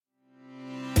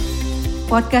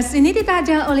Podcast ini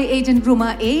ditaja oleh ejen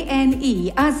rumah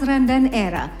ANE, Azran dan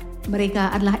Era.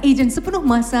 Mereka adalah ejen sepenuh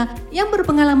masa yang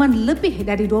berpengalaman lebih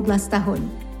dari 12 tahun.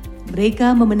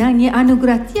 Mereka memenangi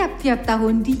anugerah tiap-tiap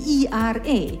tahun di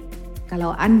ERA.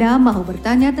 Kalau anda mahu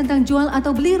bertanya tentang jual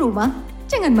atau beli rumah,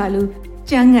 jangan malu,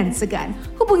 jangan segan.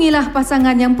 Hubungilah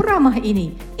pasangan yang beramah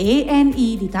ini.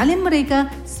 ANE di talian mereka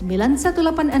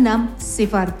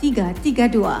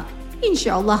 9186-0332.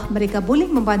 InsyaAllah mereka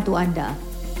boleh membantu anda.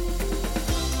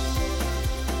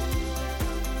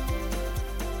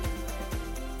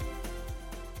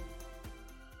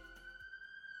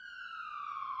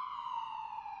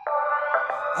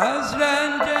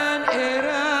 Azran dan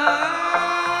Era,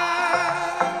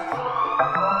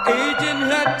 ejen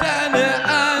hartana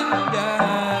anda,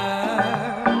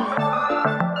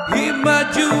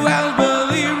 hikmat jual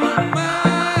beli rumah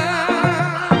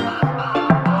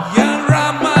yang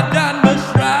ramah dan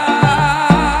mesra.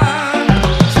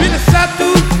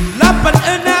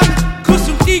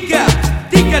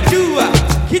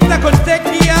 91860332, kita kontak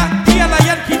dia, dia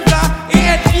layan kita.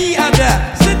 ANE ada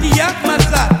setiap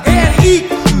masa. ANE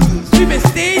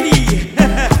steady.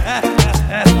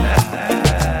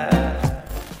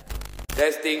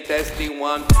 Testing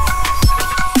one.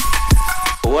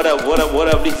 What up,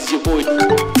 this is your boy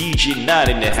DJ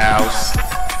Nat in the house.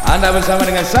 Anda bersama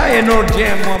dengan saya Nur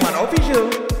Jam Muhammad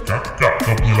Official. Cakap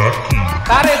kau punya laki.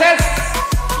 Tarik tes.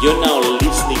 You're now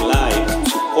listening live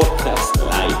to podcast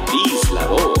like this lah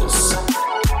bos.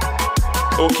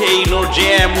 Okay, Nur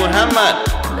Jam Muhammad,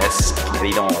 let's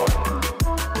get it on.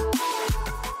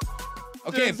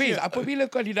 Okay, Fiz, apabila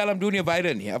kau di dalam dunia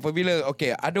viral ni, apabila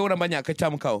ada orang banyak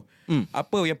kecam kau,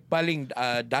 apa yang paling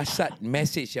dahsyat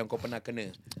message yang kau pernah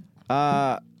kena?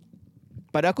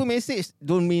 Pada aku message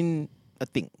don't mean a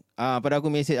thing. Pada aku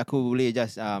message aku boleh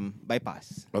just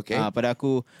bypass. Okay. Pada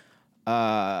aku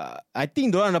I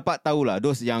think diorang dapat tahulah,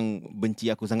 those yang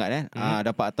benci aku sangat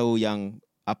dapat tahu yang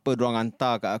apa diorang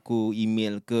hantar kat aku,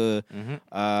 email ke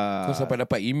Kau sampai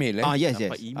dapat email yes.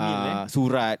 Dapat email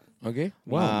surat. Okay.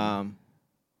 Wow.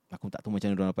 Aku tak tahu macam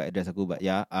mana diorang dapat address aku, but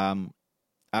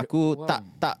aku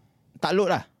tak load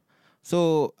lah.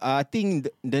 So I think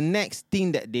the next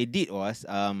thing that they did was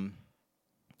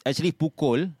actually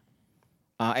pukul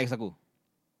ex aku.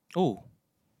 Oh.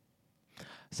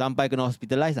 Sampai kena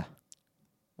hospitalize lah.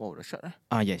 Wow, dahsyat lah.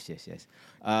 Yes.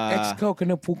 Ex kau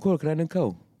kena pukul kerana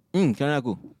kau? Kerana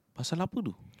aku. Pasal apa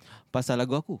tu? Pasal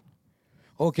lagu aku.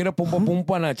 Oh, kira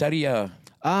perempuan lah cari lah.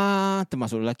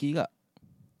 Termasuk lelaki kak.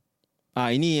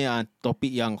 Ini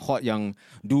topik yang hot yang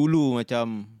dulu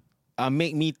macam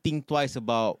make me think twice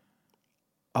about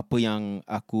apa yang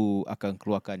aku akan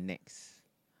keluarkan next.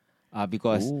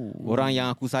 Because orang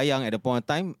yang aku sayang at the point of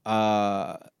time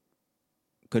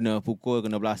kena pukul,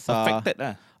 kena belasah. Affected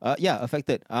lah.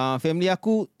 Affected. Family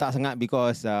aku tak sangat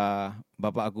because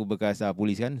bapa aku bekas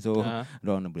polis kan. So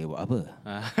diorang boleh buat apa.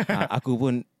 Aku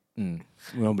pun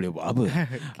diorang boleh buat apa.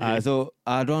 So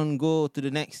diorang go to the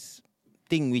next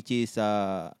thing which is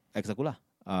ex aku lah.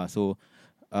 So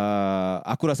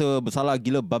aku rasa bersalah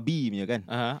gila babi punya kan.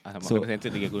 So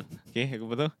sentence lagi aku. Okay,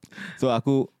 aku betul. So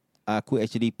aku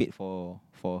actually paid for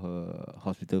her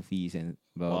hospital fees and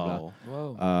blah blah blah.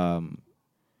 Wow.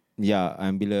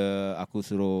 And bila aku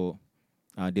suruh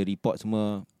dia report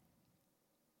semua,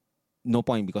 no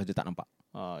point because dia tak nampak.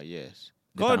 Yes.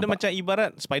 Dia Kau tak ada nampak. macam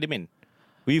ibarat Spider-Man.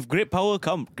 With great power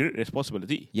come great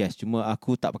responsibility. Yes, cuma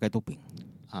aku tak pakai topeng.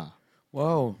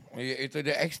 Wow. Itu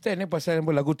dia extend pasal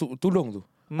lagu Tulung tu.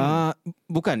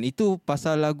 Bukan, itu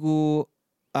pasal lagu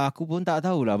aku pun tak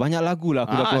tahulah. Banyak lagu lah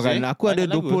aku dah keluarkan. Aku banyak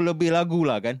ada 20 lebih lagu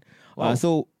lah kan. Wow.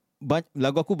 So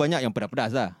lagu aku banyak yang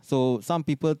pedas-pedas lah. So some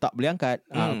people tak boleh angkat.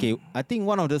 Okay, I think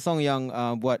one of the song yang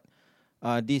buat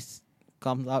this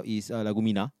comes out is lagu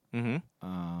Mina.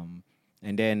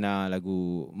 And then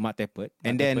lagu Mat Tepet.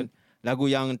 And then lagu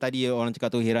yang tadi orang cakap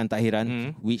tu Heran Tak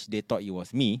Heran, which they thought it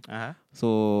was me.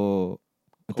 So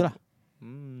itulah.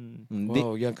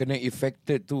 Wow, yang kena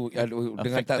affected tu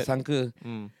dengan tak sangka.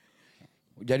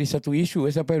 Jadi satu isu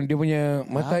sampai dia punya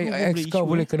mata ex kau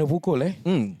boleh kena pukul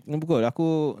Kena pukul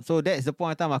aku. So that's the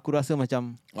point of time aku rasa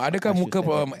macam adakah muka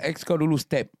ex kau dulu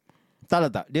step?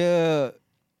 Tak. Dia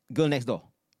girl next door.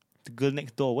 Girl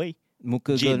next door way.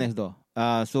 Muka Jane. girl next door.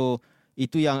 So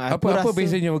itu yang aku Apa rasa.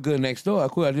 bezanya girl next door?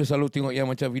 Aku ada selalu tengok yang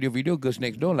macam video-video girls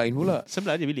next door lain pula.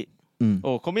 Sebelah je bilik.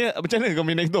 Oh, kau punya macam mana kau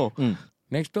punya next door?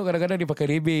 Next door kadang-kadang dia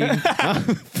pakai rebing.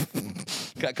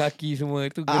 Kat kaki semua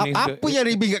itu girl next door. Apa yang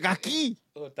ribbon kat kaki?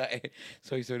 Oh tak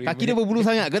Sorry Kaki dia berbulu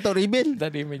sangat ke tak ribbon?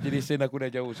 Tadi imagination aku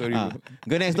dah jauh. Sorry.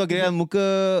 Girl next door kira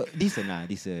muka decent. Muka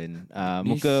Decent,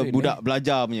 budak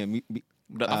belajar punya.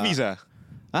 Budak Tafiz lah.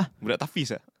 Hah? Budak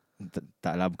Tafiz lah.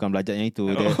 Taklah, bukan belajar yang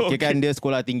itu. Dia kan dia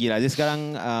sekolah tinggi lah. Dia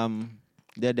sekarang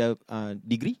dia ada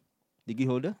degree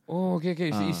holder. Oh, okay.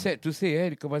 It's sad to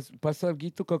say pasal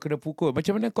gitu kau kena pukul.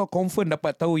 Macam mana kau confirm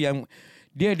dapat tahu yang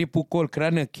dia dipukul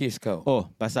kerana kes kau? Oh,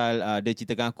 pasal dia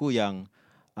ceritakan aku yang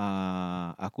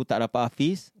aku tak dapat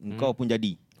Hafiz, kau pun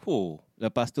jadi. Oh.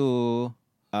 Lepas tu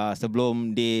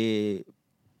sebelum they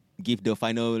give the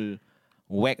final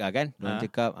whack lah kan, diorang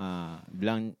cakap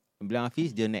bilang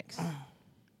Hafiz dia next.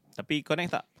 Tapi kau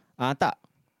next tak? Tak.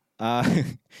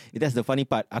 That's the funny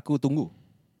part. Aku tunggu.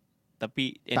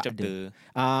 Tapi Tak chapter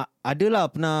adalah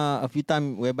pernah a few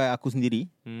time whereby aku sendiri,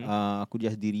 aku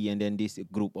just sendiri, and then this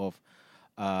group of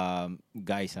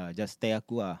guys just stay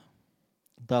aku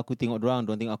Entah aku tengok dorang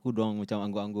tengok aku, dorang macam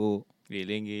angguk-angguk,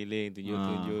 Geleng-geleng,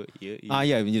 tunjuk-tunjuk. Ya,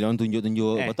 dorang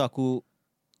tunjuk-tunjuk. Lepas tu aku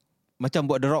macam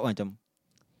buat the rock macam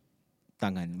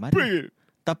tangan mari.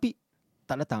 Tapi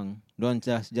tak datang. Dorang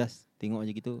just tengok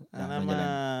je gitu. Dorang jalan.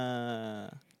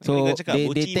 So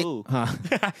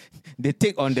they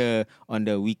take on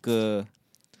the weaker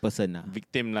person lah.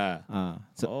 Victim lah.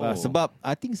 Sebab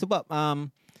I think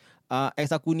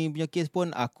ex aku ni punya case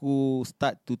pun aku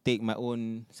start to take my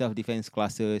own self defense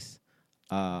classes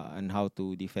and how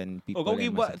to defend people. Kau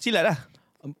pergi buat silat lah?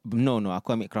 No,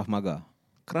 aku ambil Krav Maga.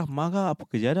 Krav Maga apa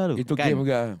kejadah tu? Itu Kan? game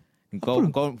juga.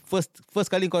 Kau first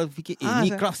kali kau fikir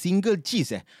ni Krav single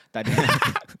cheese tak ada.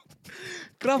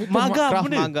 Krav Maga Krav apa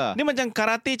benda? Maga. Ni macam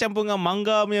karate campur dengan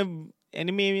manga punya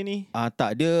anime punya ni.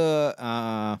 Tak, dia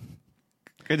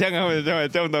Kau jangan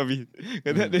macam Tabi.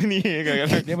 Kau tak ada ni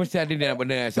kadang-kadang. Dia mesti ada dia nak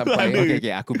benda sampai.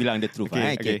 Okay, aku bilang the truth.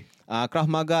 Okay. Krav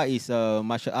Maga is a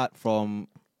martial art from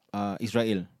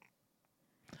Israel.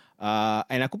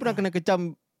 And aku pernah kena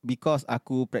kecam because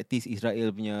aku practice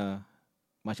Israel punya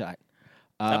martial art.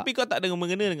 Tapi kau tak ada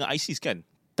mengena dengan ISIS kan?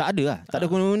 Tak ada lah. Tak ada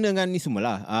guna dengan ni semua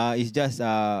lah. It's just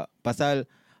pasal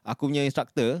aku punya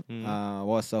instructor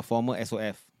was a former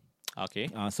SOF.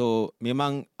 Okay. So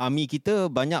memang army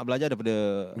kita banyak belajar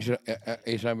daripada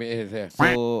Islamic.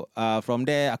 So from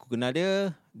there aku kenal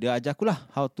dia. Dia ajar aku lah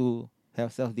how to have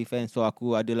self defense. So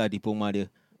aku adalah diploma dia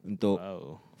untuk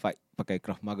fight pakai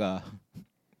Krav Maga.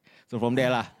 So from there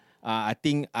lah I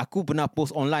think aku pernah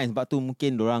post online. Sebab tu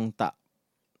mungkin dorang tak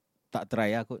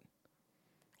try lah kot.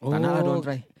 Tak nak lah diorang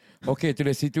try. Okay, to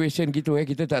the situation gitu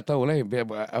kita tak tahu lah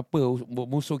apa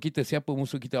musuh kita, siapa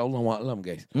musuh kita, Allah Ma'alam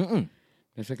guys.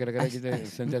 Dan so kadang-kadang kita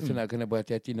sentiasa nak kena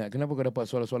berhati-hati nak. Kenapa kau dapat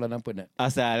soalan-soalan apa nak?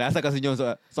 Asal kau senyum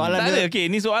soalan Tak dia. ada, okay,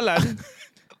 ni soalan.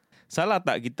 Salah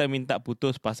tak kita minta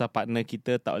putus pasal partner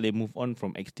kita tak boleh move on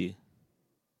from ex dia?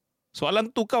 Soalan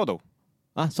tu kau tau.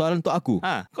 Soalan untuk aku?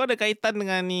 Kau ada kaitan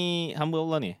dengan ni hamba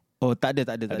Allah ni? Oh, tak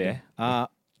ada.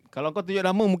 Kalau kau tunjuk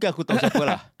nama mungkin aku tahu siapa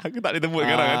lah. Aku tak boleh tebut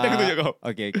sekarang. Nanti aku tunjuk kau.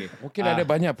 Okay. Mungkin ada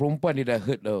banyak perempuan dia dah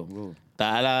hurt tau bro.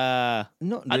 Tak lah.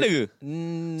 No, ada ke?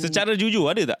 Secara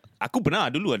jujur ada tak? Aku pernah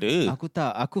dulu ada. Aku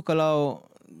tak. Aku kalau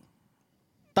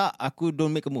tak, aku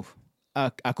don't make a move.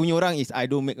 Aku punya orang is I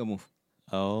don't make a move.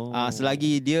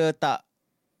 Selagi dia tak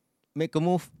make a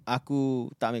move,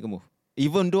 aku tak make a move.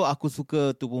 Even though aku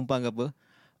suka tu perempuan ke apa,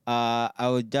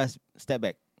 I will just step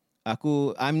back.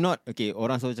 I'm not, okay,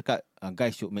 orang selalu cakap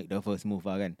guys should make the first move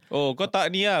lah kan. Oh, kau tak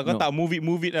ni lah. Kau tak move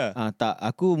it lah. Tak,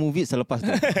 aku move it selepas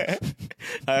tu.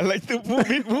 I like to move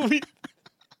it.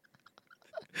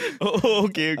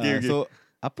 Okay. So,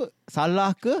 apa,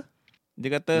 salah ke?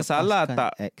 Dia kata salah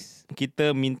tak ex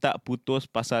kita minta putus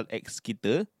pasal ex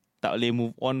kita tak boleh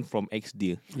move on from ex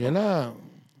dia? Yalah.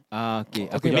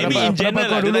 Okay. Maybe in general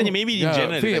lah. Dia tanya maybe in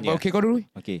general. Okay, kau dulu.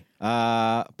 Okay.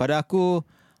 Pada aku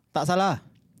tak salah.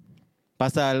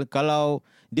 Pasal kalau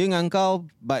dia dengan kau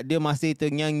but dia masih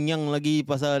ternyang-nyang lagi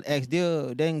pasal ex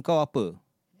dia, then kau apa?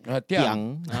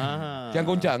 Tiang. Tiang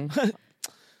goncang.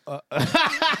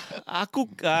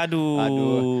 Aku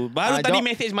aduh. Baru tadi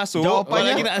message masuk.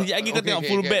 Jawapannya lagi kau tengok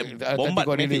full back bombat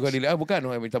message. Kau delete. Bukan,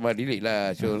 minta maaf, delete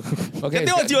lah Syul. Okay,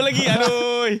 tengok Syul lagi.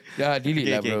 Aduh. Delete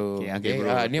lah bro.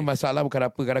 Ni masalah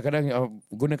bukan apa. Kadang-kadang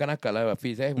gunakan akal lah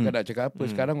Hafiz. Bukan nak cakap apa.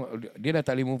 Sekarang dia dah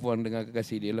tak boleh move on dengan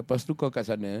kekasih dia. Lepas tu kau kat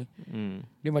sana,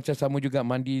 dia macam sama juga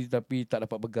mandi tapi tak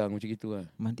dapat pegang. Macam gitu lah.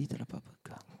 Mandi tak dapat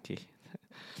pegang. Okay.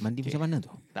 Mandi macam mana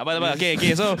tu? Tak apa. Okay.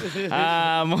 So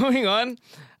moving on.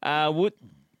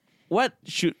 What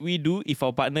should we do if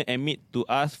our partner admit to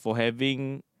us for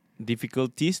having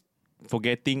difficulties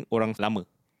forgetting orang lama?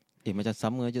 Macam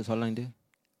sama aja soalan dia.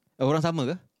 Orang sama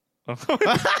ke?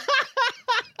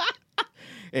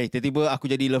 Tiba-tiba aku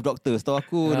jadi love doctor. Setahu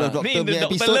aku love doctor punya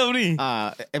episode ni.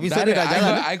 Episode dia dah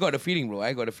jalan. I got a feeling bro.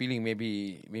 I got a feeling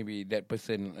maybe that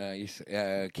person is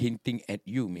hinting at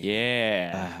you maybe.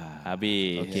 Yeah.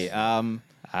 Habis. Okay.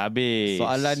 Habis.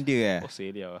 Soalan dia Oh,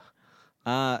 serius.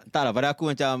 Tak lah, pada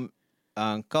aku macam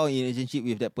kau in relationship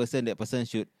with that person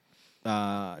should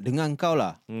dengan kau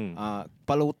lah.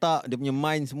 Kepala otak, dia punya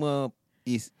mind semua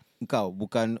is kau,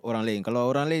 bukan orang lain. Kalau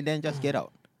orang lain, then just get out.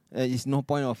 It's no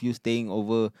point of you staying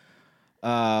over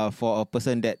for a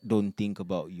person that don't think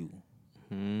about you.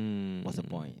 What's the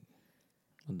point?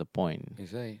 The point.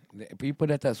 It's like, people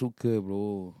dah tak suka,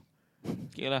 bro.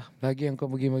 Okay lah. Lagi yang kau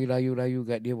pergi bagi rayu-rayu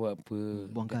kat dia buat apa?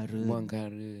 Buang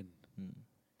karen.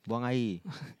 Buang air.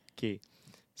 Okay.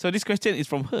 So this question is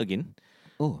from her again.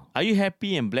 Oh. Are you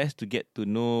happy and blessed to get to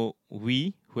know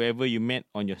whoever you met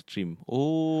on your stream?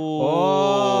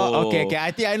 Okay.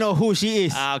 I think I know who she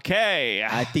is. Okay.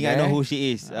 I think I know who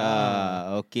she is.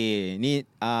 Okay. Ni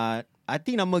I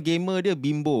think nama gamer dia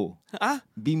Bimbo.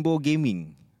 Bimbo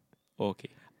Gaming.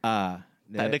 Okay.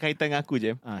 Tak ada kaitan dengan aku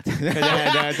je.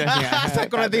 Jangan. Asal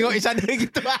korang tengok each other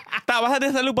gitu. Tak, pasal dia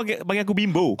selalu bagi aku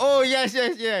Bimbo. Oh, yes.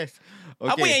 Okay.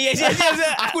 Apa yang yes?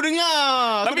 Aku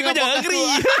dengar. Tapi kau jangan agree.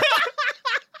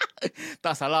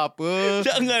 Tak salah apa.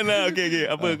 Janganlah. Okay.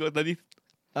 Apa kau tadi?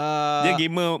 Dia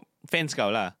gamer fans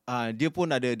kau lah. Dia pun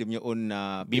ada dia punya own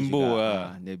Bimbo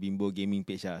lah. Dia Bimbo Gaming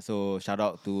page lah. So shout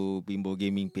out to Bimbo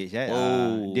Gaming page.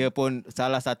 Dia pun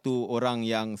salah satu orang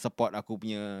yang support aku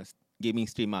punya gaming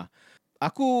stream lah.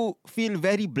 Aku feel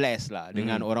very blessed lah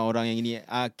dengan orang-orang yang ini.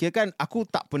 Kira kan aku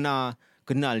tak pernah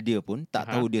kenal dia pun, tak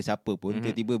tahu dia siapa pun.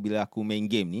 Tiba-tiba bila aku main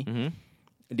game ni,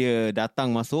 dia datang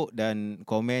masuk dan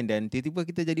komen, dan tiba-tiba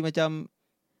kita jadi macam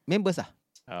members lah.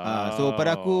 So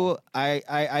pada aku,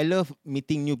 I love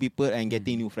meeting new people and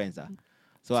getting new friends lah.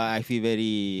 So I feel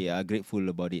very grateful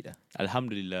about it lah.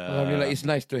 Alhamdulillah. It's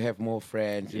nice to have more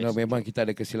friends. You know, memang kita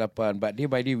ada kesilapan, but day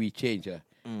by day we change lah.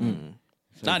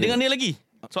 Dengan dia lagi.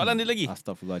 Soalan dia lagi.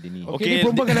 Astagfirullah, dia ni. Okay, ni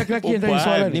perempuan ke lelaki yang tanya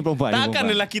soalan ni? Perempuan. Takkan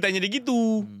lelaki tanya dia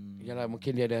gitu. Yalah,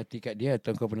 mungkin dia ada hati kat dia,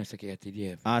 atau kau pernah sakit hati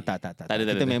dia. Tak.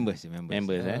 Kita Kita members.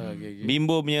 Okay.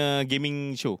 Bimbo punya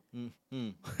gaming show.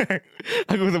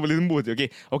 Aku tak boleh sembuh je.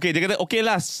 Okay, dia kata okay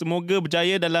lah, semoga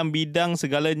berjaya dalam bidang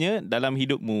segalanya dalam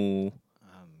hidupmu.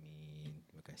 Amin.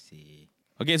 Terima kasih.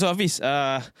 Okay, so Hafiz,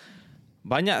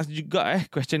 banyak juga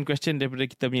question-question daripada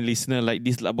kita punya listener like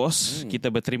this lah, bos. Kita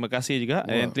berterima kasih juga.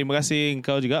 Dan terima kasih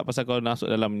engkau juga pasal kau masuk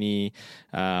dalam ni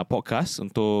podcast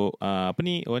untuk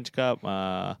orang cakap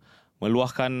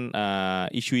meluahkan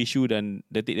isu-isu dan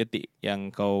detik-detik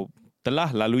yang kau telah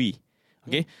lalui.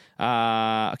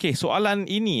 Okay, soalan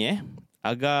ini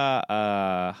agak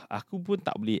aku pun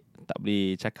tak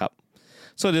boleh cakap.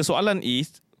 So the soalan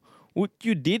is, would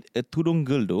you date a tudung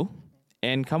girl though?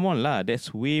 And come on lah,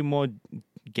 that's way more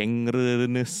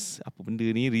gangrenous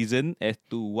reason as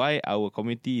to why our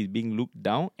community is being looked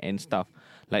down and stuff.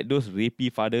 Like those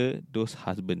rapey father, those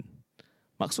husband.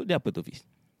 Maksud dia apa tu, Fiz?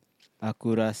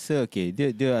 Aku rasa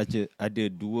dia ada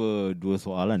dua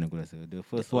soalan aku rasa. The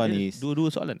first one is dua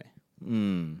soalan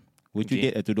would you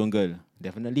date a tudung girl?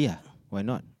 Definitely lah. Why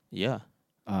not? Yeah.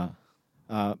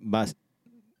 But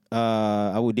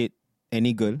I would date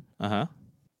any girl.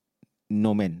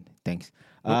 No man. Thanks.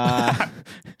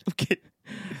 Okay.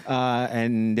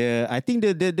 And I think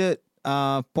the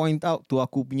point out to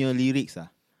aku punya lyrics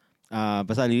lah.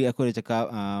 Pasal lirik aku ada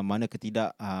cakap mana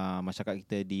ketidak masyarakat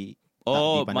kita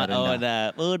dipandang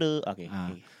rendah. Okay.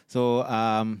 So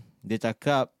dia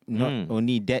cakap not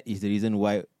only that is the reason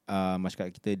why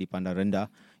masyarakat kita dipandang rendah,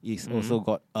 it's also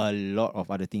got a lot of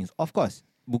other things. Of course,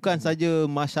 bukan saja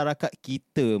masyarakat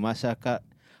kita, masyarakat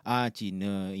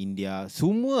Cina, India,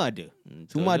 semua ada.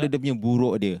 Semua ada dia punya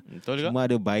buruk dia. Semua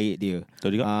ada baik dia.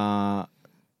 Betul juga.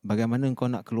 Bagaimana kau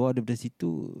nak keluar daripada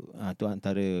situ, tu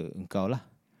antara engkau lah.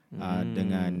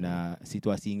 Dengan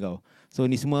situasi engkau. So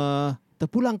ni semua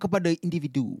terpulang kepada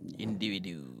individu.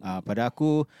 Pada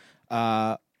aku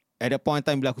at that point in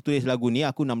time bila aku tulis lagu ni,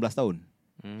 aku 16 tahun.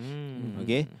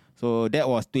 Okay. So that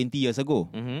was 20 years ago.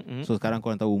 So sekarang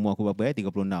korang tahu umur aku berapa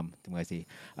 36. Terima kasih.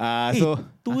 So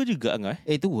tua juga enggak?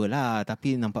 Tua lah,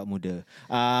 tapi nampak muda.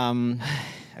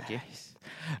 Okay.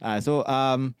 So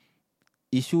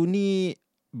isu ni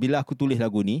bila aku tulis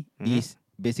lagu ni is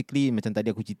basically macam tadi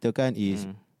aku ceritakan is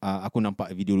aku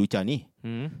nampak video Lucha ni.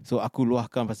 So aku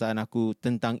luahkan perasaan aku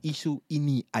tentang isu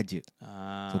ini aja.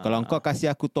 So kalau kau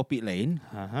kasih aku topik lain,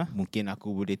 mungkin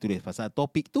aku boleh tulis pasal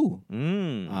topik tu.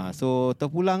 So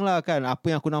terpulang lah kan,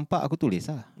 apa yang aku nampak aku tulis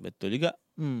lah. Betul juga.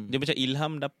 Dia macam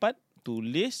ilham dapat,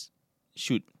 tulis,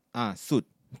 shoot. Shoot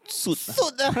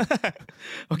lah.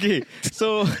 Okay.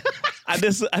 So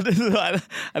ada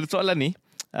soalan ni.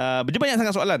 Dia banyak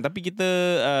sangat soalan, tapi kita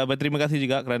berterima kasih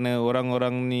juga kerana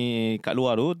orang-orang ni kat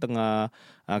luar tu tengah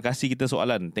kasih kita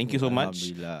soalan. Thank you so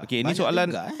much. Okay, ini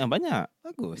soalan juga, banyak.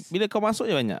 Bagus. Bila kau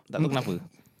masuk je banyak. Tak tahu kenapa.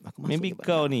 Maybe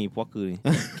kau ni puaka ni.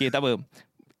 Okay, tak apa.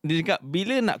 Dia cakap,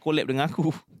 bila nak collab dengan aku?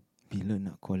 Bila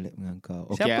nak collab dengan kau?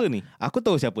 Siapa ni? Aku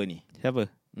tahu siapa ni. Siapa?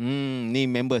 Ni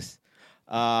members.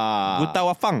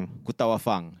 Gutawafang.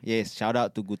 Gutawafang. Yes, shout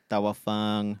out to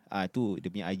Gutawafang. Tu dia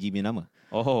punya IG punya nama.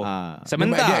 Oh.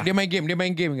 Sementara dia main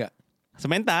game enggak?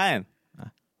 Sementara kan?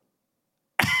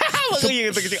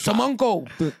 Semangkau.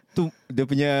 Tu dia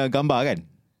punya gambar kan?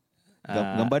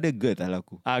 Gambar dia girl tak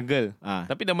laku. Girl.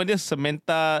 Tapi nama dia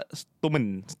Samantha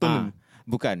Stoneman.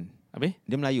 Bukan. Habis?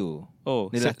 Dia Melayu. Oh,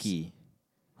 dia lelaki.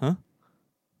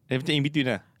 Dia macam in between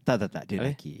lah. Tak. Dia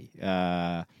lelaki.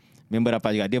 Member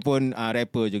apa juga. Dia pun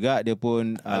rapper juga. Dia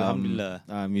pun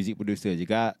Alhamdulillah. Music producer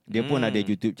juga. Dia pun ada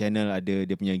YouTube channel. Ada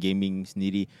dia punya gaming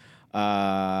sendiri.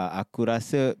 Aku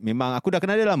rasa memang aku dah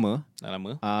kenal dia lama.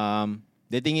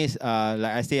 The thing is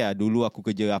like I say dulu aku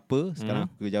kerja apa,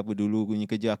 sekarang aku kerja apa. Dulu punya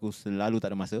kerja aku selalu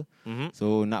tak ada masa.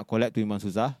 So nak collab tu memang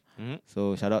susah.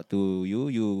 So shout out to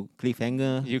you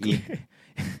Cliffhanger.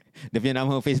 Dia punya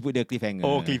nama Facebook dia Cliffhanger.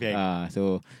 Oh, Cliffhanger.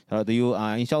 So shout out to you.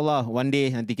 InsyaAllah one day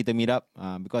nanti kita meet up.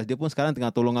 Because dia pun sekarang tengah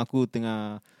tolong aku,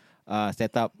 tengah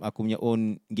set up aku punya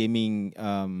own gaming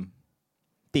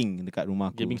thing dekat rumah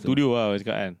aku. Gaming studio lah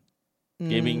cakap kan.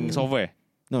 Gaming software.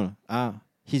 No.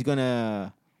 He's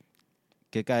gonna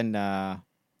kirakan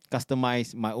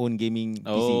customize my own gaming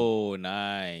PC. Oh,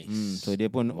 nice. So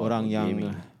dia pun orang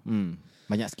yang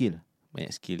banyak skill.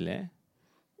 Banyak skill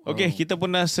Okay, kita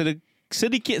pun dah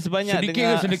sedikit sebanyak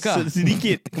sedikit sedekah.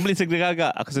 Sedikit. Kembali sedekah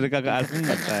agak. Aku sedekah agak.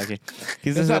 Okay.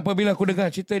 Kita apabila aku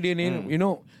dengar cerita dia ni, you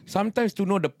know, sometimes to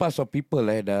know the past of people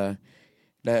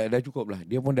dah cukup lah.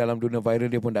 Dia pun dalam dunia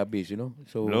viral dia pun dah habis, you know.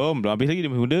 So belum habis lagi,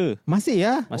 dia masih muda. Masih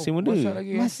ya? Masih muda.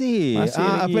 Masih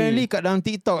lagi. Apparently kat dalam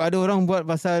TikTok ada orang buat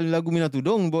pasal lagu Mina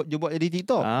Tudung dia buat jadi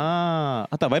TikTok.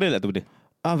 Tak viral tak tu benda?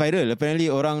 Viral.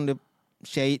 Apparently orang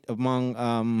share it among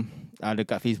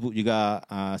dekat Facebook juga.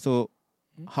 So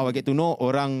how I get to know,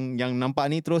 orang yang nampak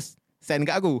ni terus send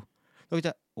kat aku. So aku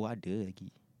cakap, ada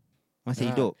lagi.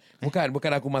 Masih hidup. Bukan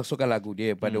aku masukkan lagu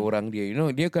dia pada orang dia. You know,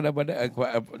 dia kadang-kadang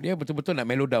dia betul-betul nak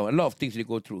mellow down. A lot of things they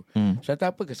go through. Saya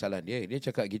tak apa kesalahan dia. Dia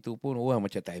cakap gitu pun orang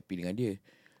macam tak happy dengan dia.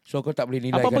 So kau tak boleh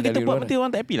nilaikan apa-apa kita dari buat luar. Mesti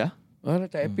orang tak happy lah.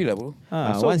 Tak happy lah bro.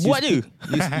 So buat je.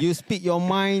 You speak your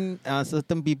mind.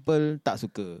 Certain people tak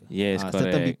suka. Yes, correct.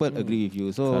 Certain people agree with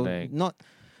you. So not,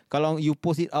 kalau you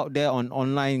post it out there on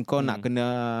online, kau nak kena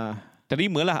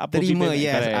terimalah apa terima.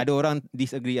 Yes, correct. Ada orang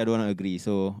disagree, ada orang agree.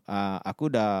 So aku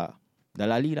dah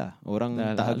lali lah. Orang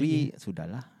tak agree,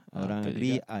 sudahlah. Orang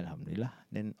agree, alhamdulillah.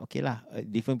 Then okay lah.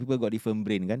 Different people got different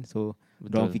brain kan. So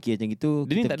orang fikir macam gitu.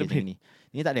 Dia ni tak ada brain.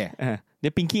 Ni tak ada. Dia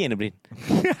pinky and the brain.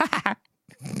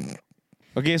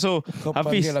 Okay, so kau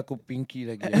Hafiz, panggil aku pinky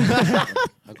lagi.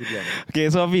 Aku diam.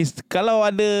 Okay, so Hafiz, kalau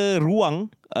ada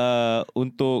ruang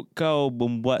untuk kau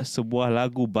membuat sebuah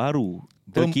lagu baru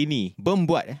terkini,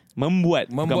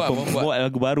 membuat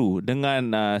lagu baru dengan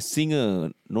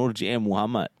singer Nur JM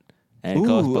Muhammad, and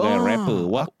kau sebagai rapper,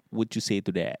 what would you say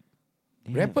to that?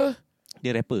 Rapper?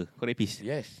 Dia rapper, kau rapis.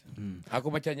 Yes.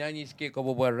 Aku macam nyanyi sikit, kau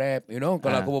berbual rap, you know.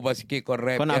 Kalau aku berbual sikit, kau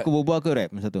rap. Kau nak aku berbual ke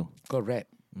rap masa tu? Kau rap.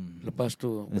 Lepas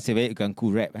tu nasib baik bukan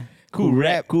cool rap. Cool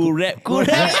rap.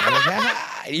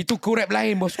 Itu cool rap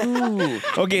lain bosku.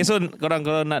 Okay, so korang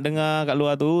kalau nak dengar kat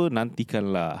luar tu,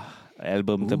 nantikanlah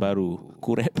album terbaru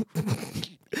Cool rap.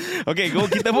 Okay,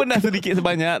 kita pun dah sedikit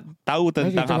sebanyak tahu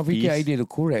tentang Hafiz. Hafiz. Fikir idea tu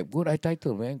cool rap. Good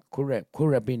title man.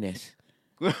 Cool rap business.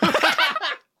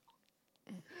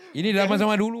 Ini dah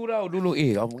zaman dulu tau. Dulu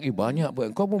banyak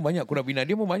pun. Kau pun banyak cool rap business.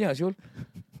 Dia pun banyak Syul.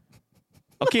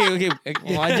 Okay.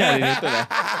 Ajar dia betul lah.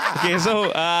 Okay, so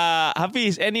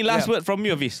Hafiz, any last word from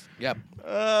you, Hafiz? Yep.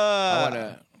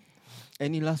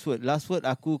 Any last word? Last word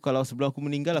aku kalau sebelum aku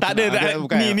meninggal aku tak ada.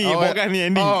 Ni bukan ni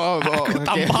ending. Aku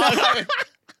tambah.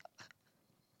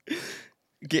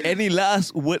 Okay, any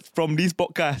last word from this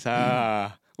podcast?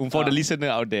 For the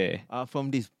listener out there.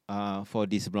 For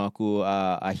this sebelum aku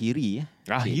akhiri.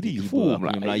 Akhiri.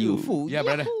 Melayu. Ya,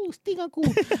 brother. Sting aku.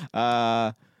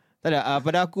 Tak ada.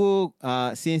 Pada aku,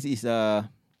 since it's a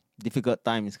difficult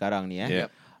time sekarang ni,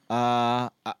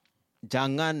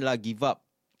 janganlah give up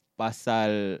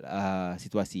pasal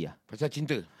situasi lah. Pasal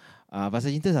cinta.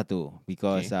 Pasal cinta satu.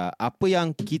 Because apa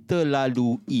yang kita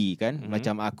lalui kan,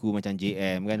 macam aku, macam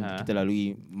JM kan, kita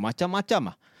lalui macam-macam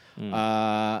lah.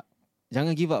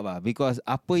 Jangan give up lah. Because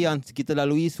apa yang kita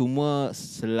lalui semua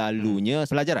selalunya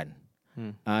pelajaran.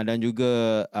 Dan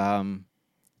juga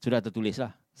sudah tertulis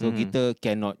lah. So kita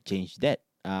cannot change that.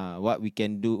 What we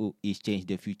can do is change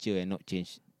the future and not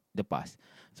change the past.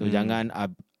 So jangan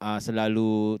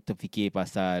selalu terfikir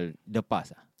pasal the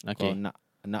past lah. Okay. Kau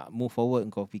nak move forward,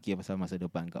 kau fikir pasal masa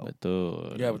depan kau.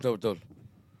 Betul. Ya, betul.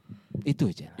 Itu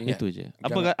je. Itu je.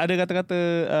 Apa ada kata-kata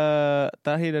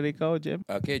terakhir dari kau, Jem?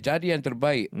 Okay, jadi yang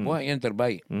terbaik. Buat yang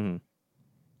terbaik.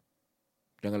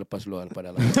 Jangan lepas luar, lepas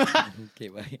dalam.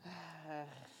 Okay, baik.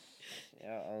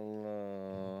 Ya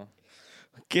Allah.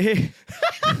 Okay.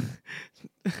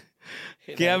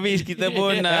 Okay, habis kita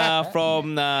pun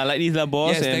from Like This Lah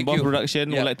Boss and Boss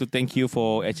Production would like to thank you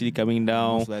for actually coming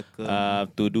down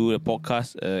to do a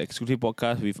podcast, exclusive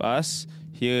podcast with us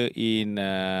here in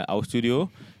our studio,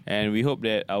 and we hope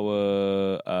that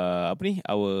our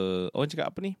orang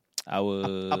cakap apa ni?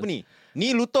 Apa ni?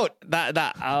 Ni lutut. Tak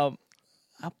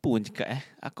apa orang cakap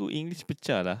aku English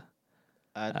pecah lah.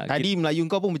 Tadi Melayu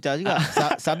kau pun pecah juga.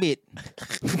 Sabit.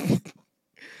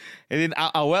 And then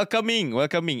welcoming.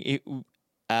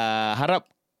 Harap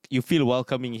you feel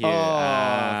welcoming here.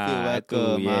 Feel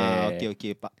welcome.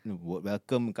 Okay. Pak, word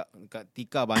welcome kat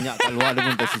Tika banyak kat luar dia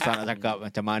pun tersusah nak cakap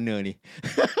macam mana ni.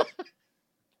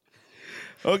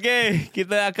 Okay,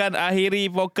 kita akan akhiri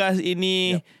podcast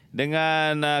ini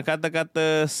dengan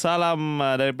kata-kata salam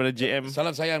daripada JM.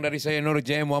 Salam sayang dari saya Nur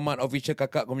JM Muhammad, official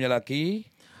kakak kau punya lelaki.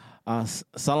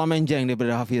 Salam menjeng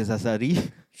daripada Hafiz Asari.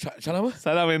 Salam apa?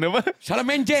 Salam yang apa? Salam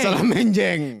menjeng. Salam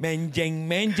menjeng. Menjeng.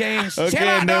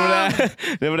 Okay,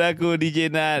 daripada aku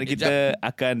DJ Nat, kita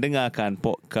akan dengarkan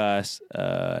podcast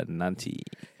nanti.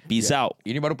 Peace out.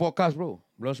 Ini baru podcast bro.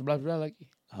 Belum 11 lagi.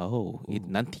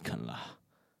 Nantikanlah.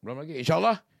 Belum lagi.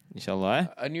 InsyaAllah.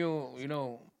 A new,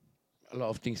 a lot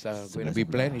of things are going to be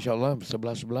planned. InsyaAllah.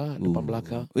 Sebelah, depan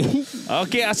belakang.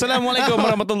 Okay, Assalamualaikum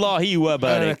warahmatullahi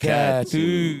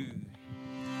wabarakatuh.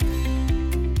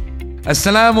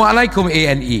 Assalamualaikum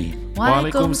ANE.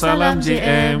 Waalaikumsalam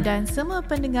JM dan semua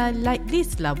pendengar Like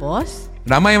This Lah Boss.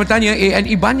 Ramai yang bertanya,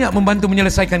 ANE banyak membantu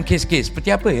menyelesaikan kes-kes. Seperti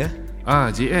apa ya?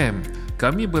 JM,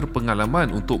 kami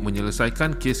berpengalaman untuk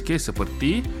menyelesaikan kes-kes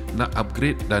seperti nak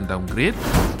upgrade dan downgrade,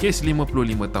 kes 55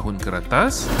 tahun ke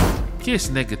atas, kes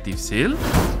negative sale,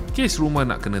 kes rumah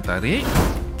nak kena tarik,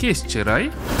 kes cerai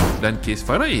dan kes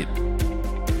faraid.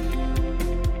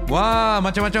 Wah,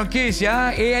 macam-macam kes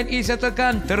ya. ANE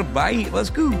settlekan terbaik,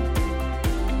 bosku.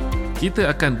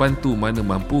 Kita akan bantu mana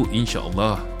mampu,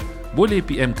 insya-Allah. Boleh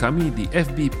PM kami di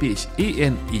FB page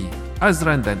ANE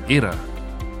Azran dan Era.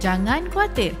 Jangan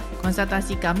khawatir,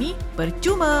 konsultasi kami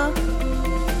percuma.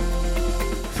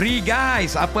 Free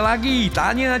guys, apa lagi?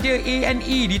 Tanya aja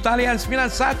ANE di talian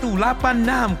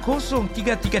 91860332.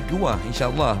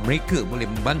 InsyaAllah mereka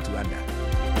boleh membantu anda.